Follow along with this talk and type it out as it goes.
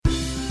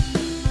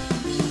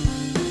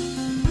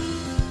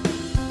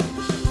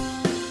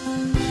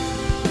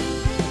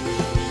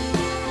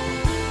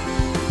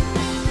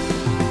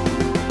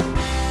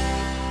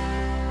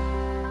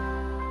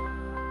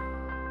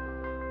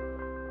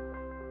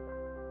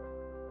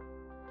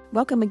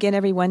Welcome again,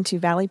 everyone, to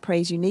Valley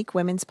Praise Unique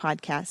Women's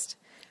Podcast.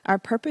 Our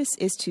purpose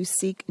is to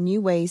seek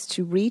new ways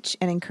to reach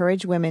and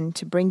encourage women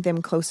to bring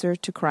them closer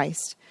to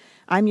Christ.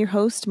 I'm your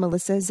host,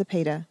 Melissa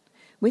Zepeda.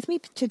 With me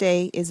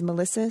today is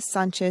Melissa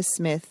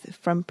Sanchez-Smith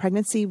from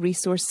Pregnancy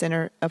Resource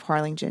Center of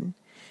Harlingen.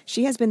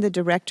 She has been the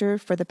director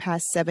for the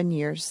past 7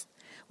 years.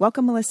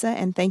 Welcome, Melissa,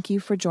 and thank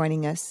you for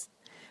joining us.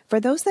 For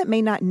those that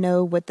may not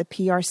know what the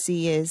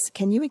PRC is,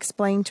 can you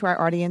explain to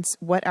our audience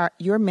what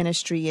your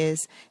ministry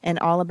is and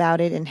all about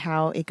it and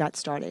how it got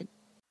started?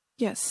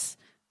 Yes.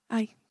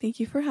 Thank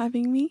you for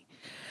having me.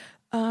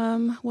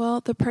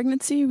 Well, the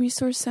Pregnancy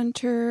Resource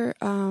Center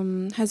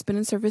has been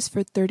in service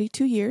for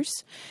 32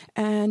 years,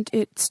 and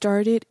it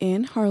started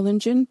in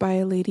Harlingen by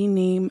a lady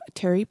named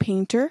Terry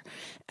Painter,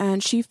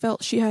 and she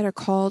felt she had a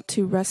call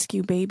to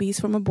rescue babies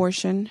from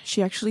abortion.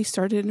 She actually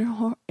started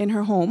in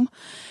her home,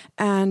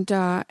 and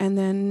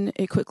then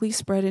it quickly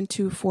spread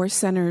into 4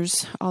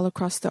 centers all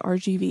across the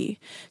RGV.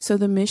 So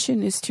the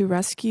mission is to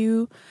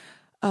rescue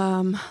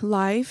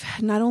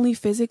life, not only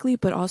physically,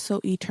 but also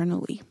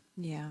eternally.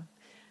 Yeah.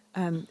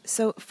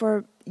 So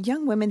for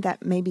young women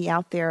that may be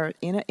out there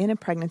in a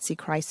pregnancy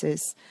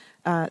crisis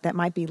that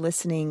might be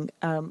listening,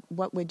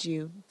 what would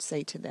you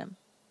say to them?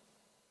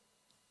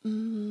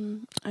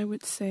 I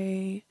would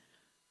say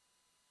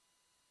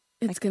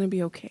it's going to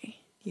be okay.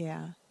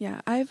 Yeah.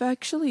 Yeah, I've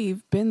actually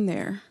been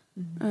there.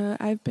 Mm-hmm.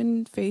 I've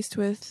been faced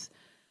with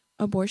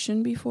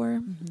abortion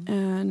before, Mm-hmm.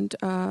 and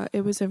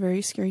it was a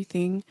very scary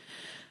thing.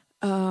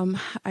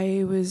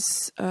 I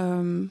was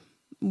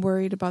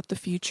worried about the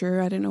future.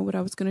 I didn't know what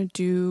I was going to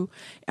do.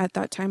 At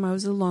that time, I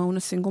was alone,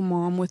 a single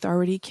mom with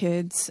already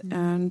kids,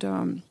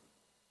 Mm-hmm.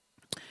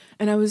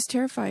 and I was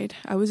terrified.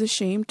 I was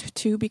ashamed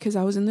too because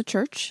I was in the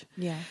church.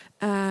 Yeah.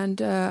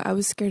 And I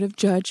was scared of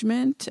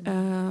judgment.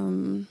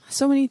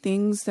 So many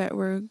things that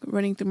were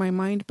running through my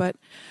mind, but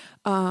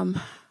you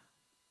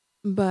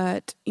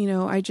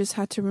know, I just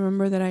had to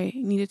remember that I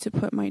needed to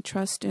put my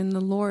trust in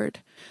the Lord,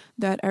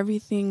 that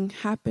everything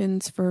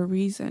happens for a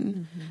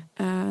reason.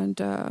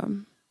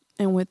 Mm-hmm.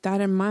 And with that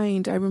in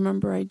mind, I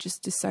remember I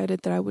just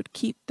decided that I would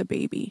keep the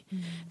baby.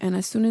 Mm-hmm. And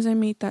as soon as I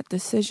made that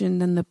decision,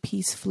 then the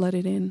peace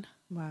flooded in.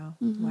 Wow.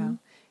 Mm-hmm. Wow.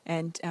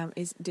 And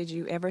did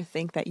you ever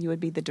think that you would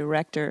be the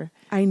director?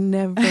 I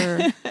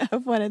never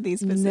of one of these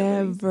facilities?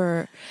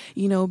 Never,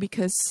 you know,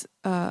 because,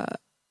 I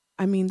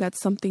mean,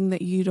 that's something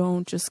that you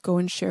don't just go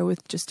and share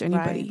with just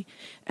anybody. Right.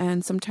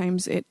 And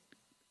sometimes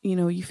you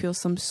know, you feel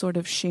some sort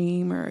of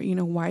shame or, you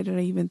know, why did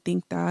I even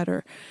think that?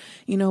 Or,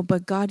 you know,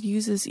 but God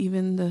uses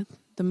even the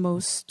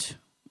most,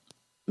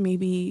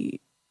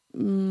 maybe,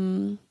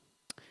 the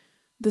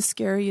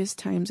scariest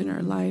times in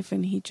our life,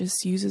 and he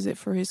just uses it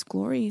for his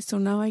glory. So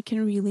now I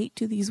can relate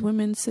to these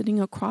women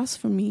sitting across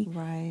from me.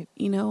 Right.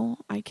 You know,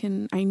 I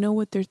know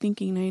what they're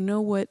thinking. I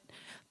know what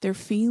they're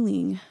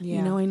feeling. Yeah.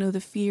 You know, I know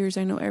the fears.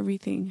 I know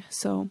everything.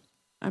 So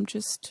I'm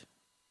just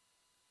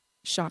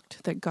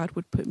shocked that God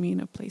would put me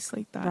in a place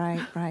like that.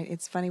 Right.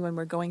 It's funny when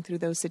we're going through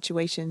those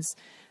situations,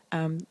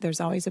 there's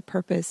always a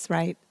purpose,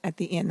 right, at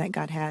the end that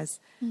God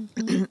has,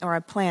 or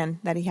a plan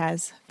that he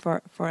has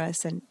for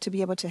us and to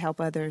be able to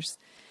help others.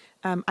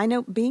 I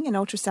know being an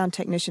ultrasound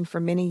technician for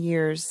many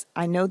years,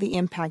 I know the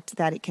impact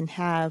that it can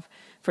have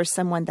for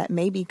someone that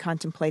may be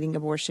contemplating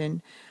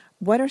abortion.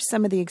 What are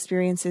some of the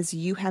experiences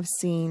you have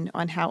seen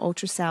on how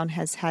ultrasound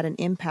has had an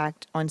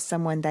impact on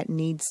someone that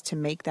needs to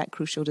make that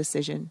crucial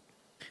decision?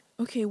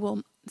 Okay,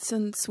 well,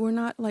 since we're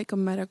not like a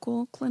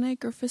medical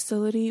clinic or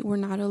facility, we're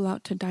not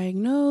allowed to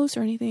diagnose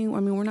or anything. I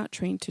mean, we're not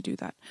trained to do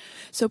that.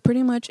 So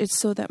pretty much it's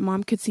so that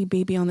mom could see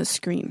baby on the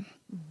screen.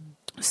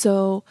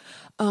 So,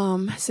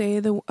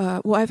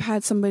 I've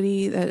had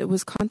somebody that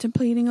was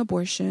contemplating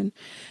abortion.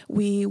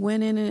 We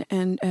went in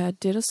and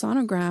did a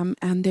sonogram,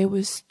 and there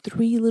was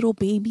 3 little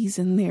babies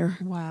in there.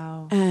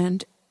 Wow.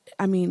 And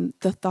I mean,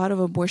 the thought of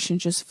abortion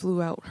just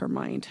flew out her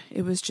mind.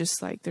 It was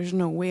just like, there's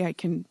no way I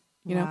can,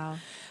 you know,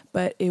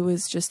 but it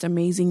was just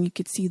amazing. You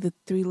could see the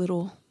 3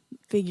 little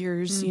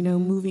figures, you know,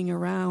 moving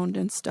around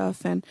and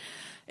stuff. And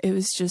it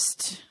was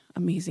just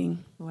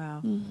amazing.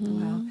 Wow.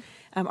 Wow.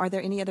 Are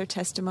there any other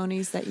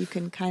testimonies that you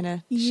can kind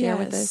of share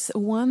with us? Yes,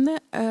 one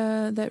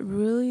that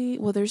really,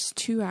 well, there's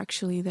 2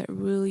 actually that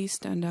really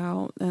stand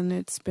out, and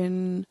it's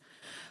been,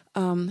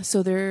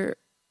 so they're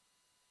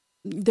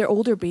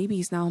older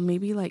babies now,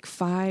 maybe like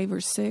 5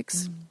 or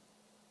 6.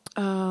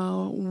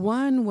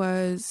 One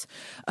was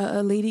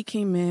a lady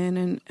came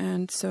in,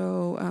 and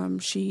so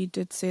she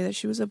did say that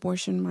she was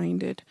abortion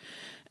minded.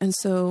 And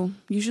so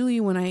usually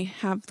when I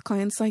have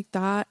clients like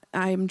that,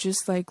 I'm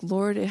just like,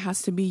 Lord, it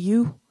has to be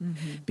you,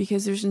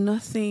 because there's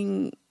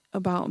nothing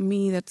about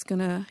me that's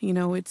gonna, you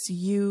know, it's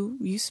you.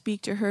 You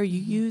speak to her, you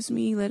use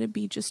me, let it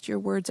be just your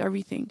words,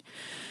 everything.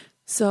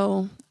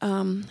 So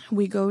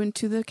we go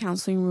into the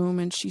counseling room,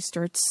 and she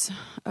starts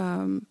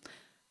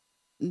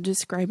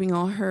describing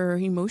all her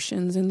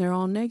emotions, and they're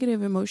all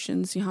negative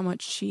emotions, how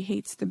much she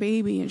hates the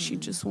baby and she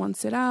just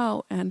wants it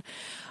out. And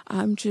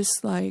I'm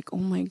just like, oh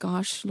my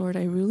gosh, Lord,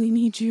 I really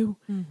need you,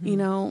 you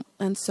know?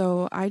 And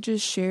so I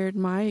just shared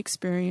my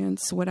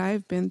experience, what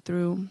I've been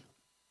through.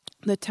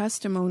 the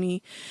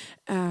testimony,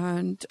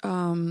 and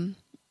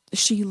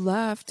she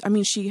left. I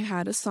mean, she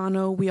had a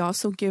sono. We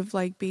also give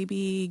like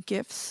baby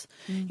gifts,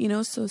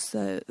 so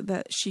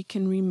that she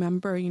can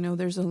remember,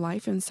 there's a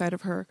life inside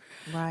of her.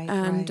 Right.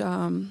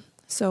 And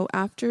so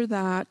after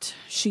that,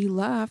 she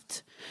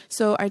left.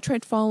 So I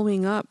tried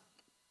following up,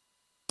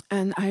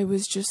 and I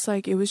was just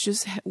like, it was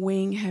just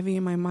weighing heavy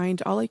in my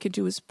mind. All I could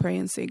do was pray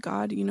and say,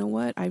 God, you know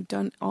what? I've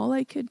done all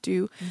I could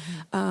do.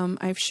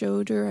 I've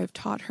showed her, I've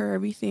taught her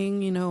everything,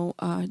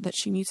 that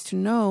she needs to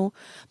know.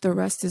 The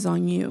rest is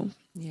on you.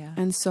 Yeah.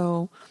 And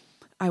so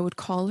I would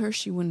call her,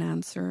 she wouldn't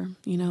answer,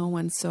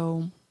 and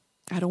so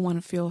I don't want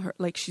to feel her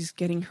like she's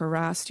getting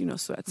harassed,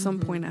 so at some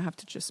point I have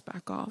to just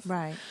back off.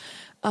 Right.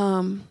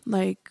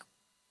 Like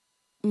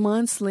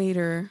months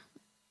later,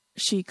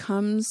 she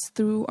comes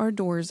through our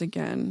doors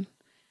again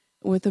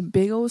with a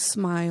big old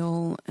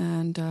smile,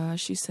 and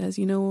she says,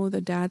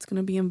 the dad's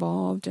going to be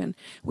involved, and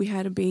we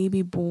had a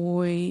baby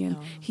boy, and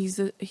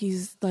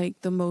he's like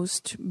the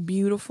most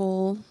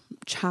beautiful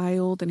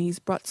child, and he's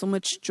brought so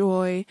much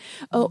joy.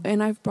 Oh,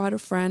 and I've brought a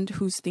friend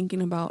who's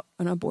thinking about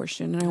an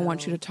abortion, and I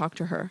want you to talk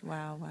to her.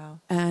 Wow.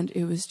 And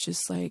it was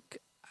just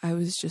like, I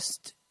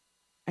just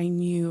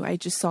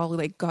saw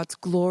like God's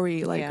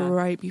glory, like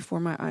right before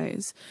my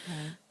eyes.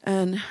 Right.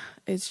 And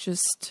it's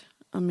just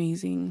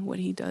amazing what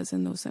he does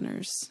in those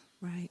centers.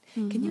 Right.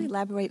 Can you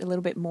elaborate a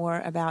little bit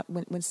more about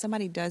when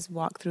somebody does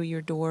walk through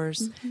your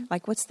doors,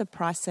 like what's the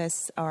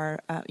process or,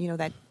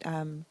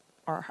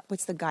 or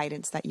what's the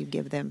guidance that you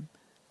give them?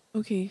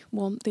 Okay.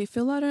 Well, they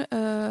fill out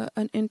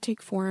an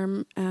intake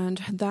form,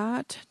 and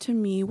that to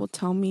me will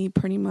tell me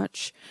pretty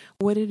much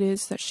what it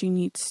is that she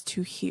needs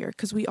to hear.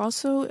 Because we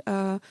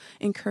also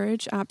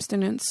encourage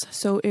abstinence.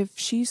 So if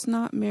she's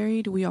not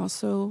married, we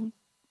also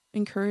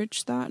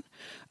encourage that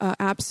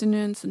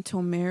abstinence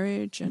until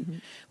marriage,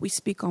 and we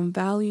speak on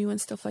value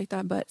and stuff like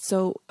that. But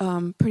so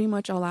pretty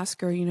much I'll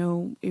ask her,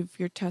 if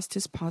your test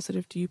is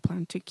positive, do you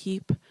plan to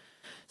keep?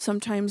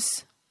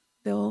 Sometimes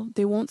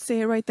they won't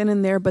say it right then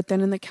and there, but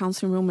then in the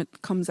counseling room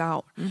it comes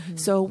out.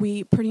 So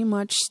we pretty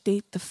much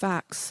state the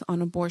facts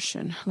on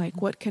abortion,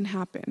 like what can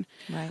happen.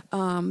 Right.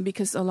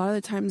 Because a lot of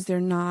the times they're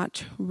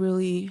not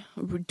really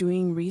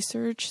doing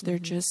research. They're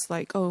just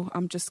like, oh,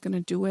 I'm just going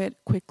to do it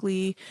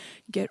quickly,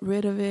 get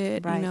rid of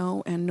it,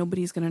 and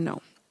nobody's going to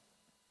know.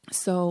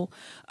 So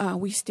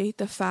we state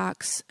the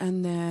facts,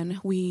 and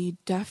then we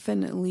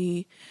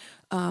definitely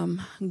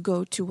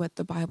go to what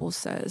the Bible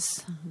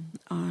says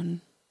on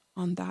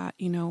that,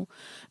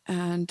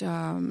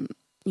 and,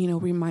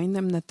 remind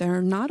them that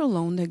they're not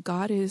alone, that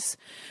God is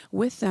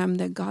with them,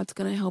 that God's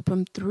going to help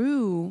them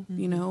through,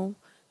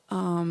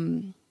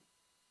 and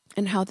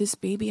how this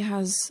baby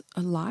has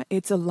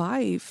it's a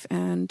life,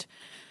 and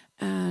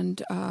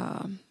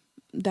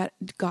that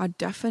God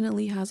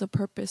definitely has a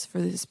purpose for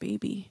this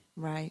baby.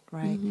 Right.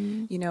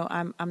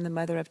 I'm the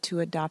mother of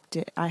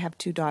I have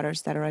two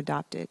daughters that are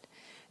adopted.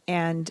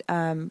 And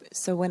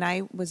so when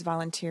I was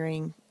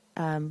volunteering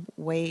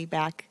way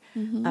back,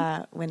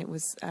 when it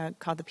was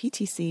called the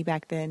PTC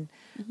back then.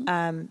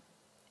 And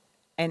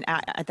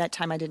at that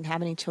time I didn't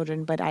have any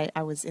children, but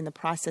I was in the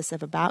process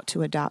of about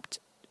to adopt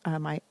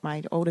my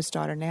oldest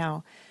daughter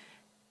now.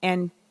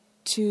 And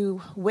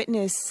to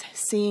witness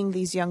seeing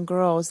these young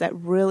girls that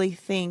really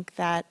think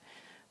that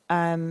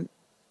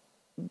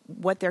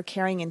what they're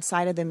carrying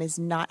inside of them is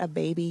not a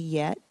baby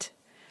yet,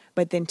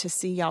 but then to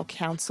see y'all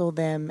counsel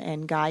them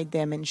and guide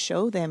them and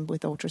show them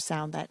with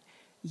ultrasound that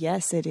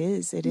yes, it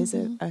is. It is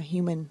a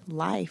human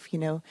life,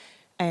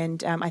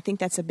 and I think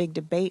that's a big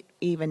debate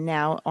even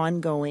now,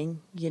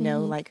 ongoing.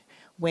 Like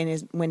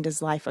when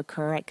does life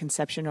occur, at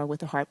conception or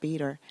with a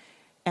heartbeat, or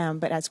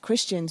but as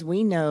Christians,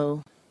 we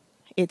know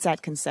it's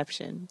at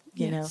conception.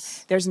 You know,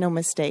 there's no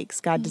mistakes.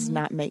 God does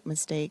not make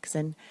mistakes,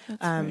 and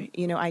right.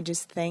 I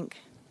just thank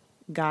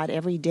God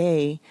every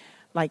day,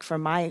 like for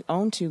my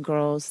own two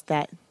girls,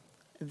 that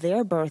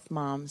their birth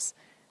moms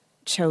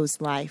chose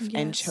life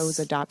and chose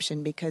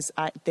adoption, because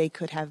they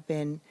could have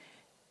been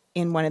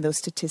in one of those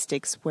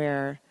statistics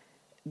where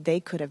they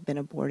could have been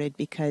aborted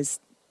because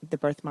the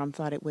birth mom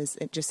thought it was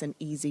just an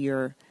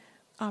easier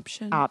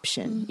option.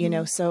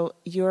 So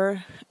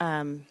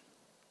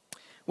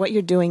what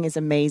you're doing is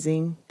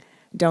amazing.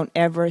 Don't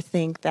ever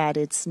think that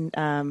it's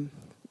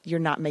you're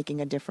not making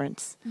a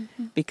difference,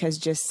 because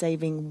just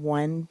saving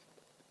one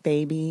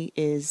baby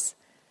is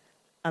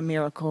a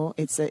miracle.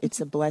 It's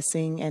a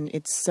blessing, and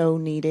it's so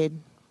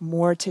needed.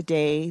 More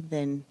today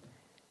than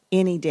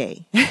any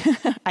day.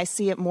 I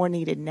see it more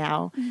needed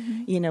now,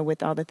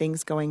 with all the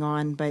things going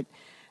on. But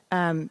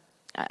I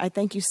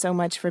thank you so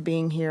much for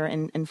being here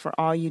and for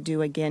all you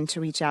do, again, to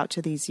reach out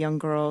to these young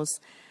girls.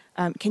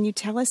 Can you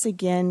tell us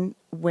again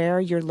where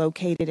you're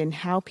located and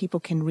how people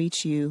can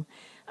reach you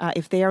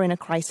if they are in a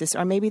crisis,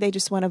 or maybe they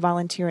just want to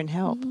volunteer and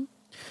help?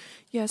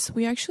 Yes,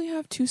 we actually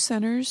have two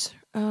centers.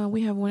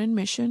 We have one in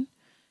Mission.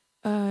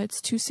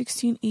 It's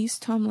 216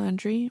 East Tom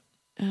Landry.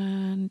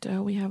 And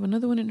we have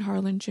another one in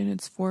Harlingen.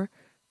 It's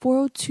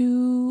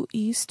 402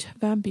 East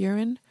Van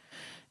Buren,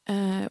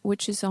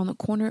 which is on the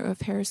corner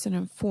of Harrison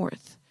and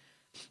 4th.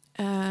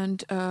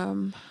 And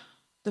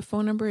The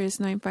phone number is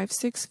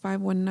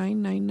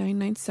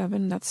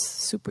 956-519-9997. That's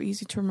super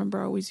easy to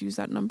remember. I always use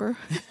that number.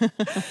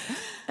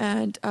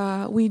 And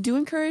we do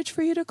encourage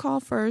for you to call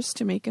first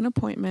to make an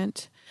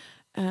appointment.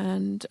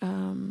 And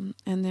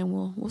then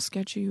we'll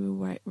schedule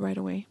you right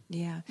away.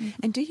 Yeah.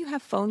 Mm-hmm. And do you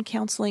have phone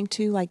counseling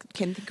too? Like,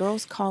 can the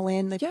girls call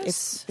in?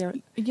 Yes.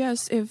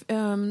 If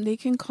they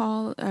can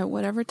call at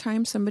whatever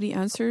time somebody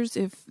answers.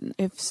 If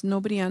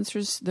nobody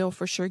answers, they'll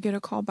for sure get a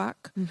call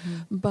back. Mm-hmm.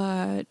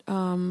 But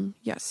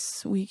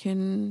yes, we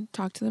can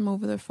talk to them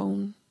over the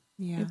phone.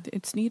 Yeah. If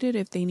it's needed,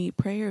 if they need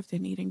prayer, if they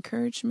need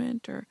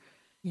encouragement or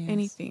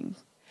anything.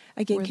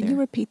 Again, can you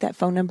repeat that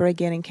phone number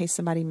again in case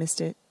somebody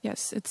missed it?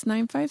 Yes, it's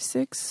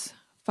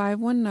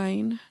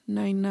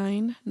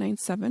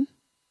 956-519-9997.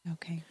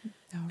 Okay.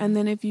 All right. And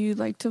then if you'd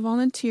like to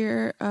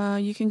volunteer,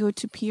 you can go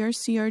to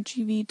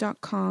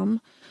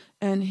prcrgv.com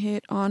and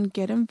hit on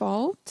Get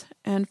Involved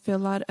and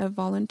fill out a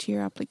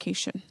volunteer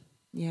application.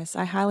 Yes,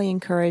 I highly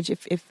encourage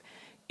if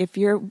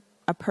you're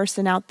a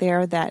person out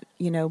there that,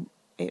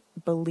 it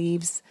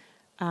believes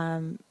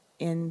in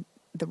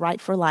the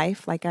Right for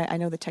Life, like I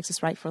know the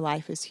Texas Right for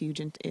Life is huge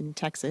in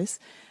Texas.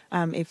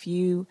 If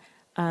you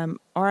are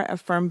a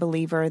firm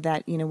believer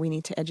that, we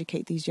need to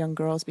educate these young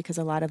girls because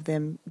a lot of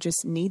them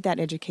just need that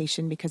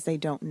education because they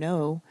don't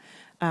know,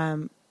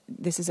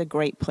 this is a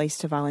great place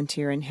to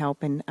volunteer and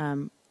help.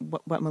 And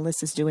what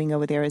Melissa's doing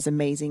over there is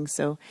amazing.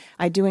 So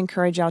I do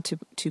encourage y'all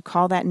to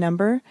call that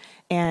number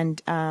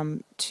and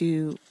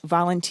to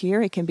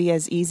volunteer. It can be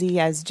as easy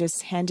as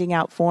just handing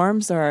out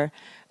forms or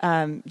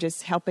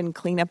just helping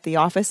clean up the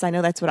office. I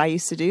know that's what I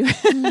used to do.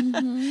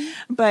 Mm-hmm.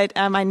 But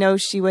I know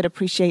she would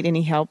appreciate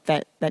any help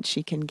that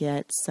she can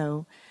get.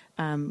 So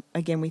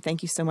again, we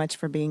thank you so much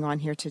for being on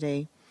here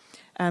today.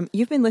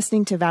 You've been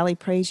listening to Valley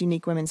Praise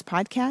Unique Women's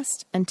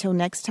podcast. Until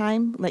next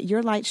time, let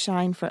your light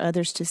shine for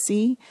others to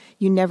see.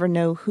 You never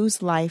know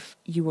whose life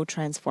you will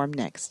transform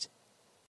next.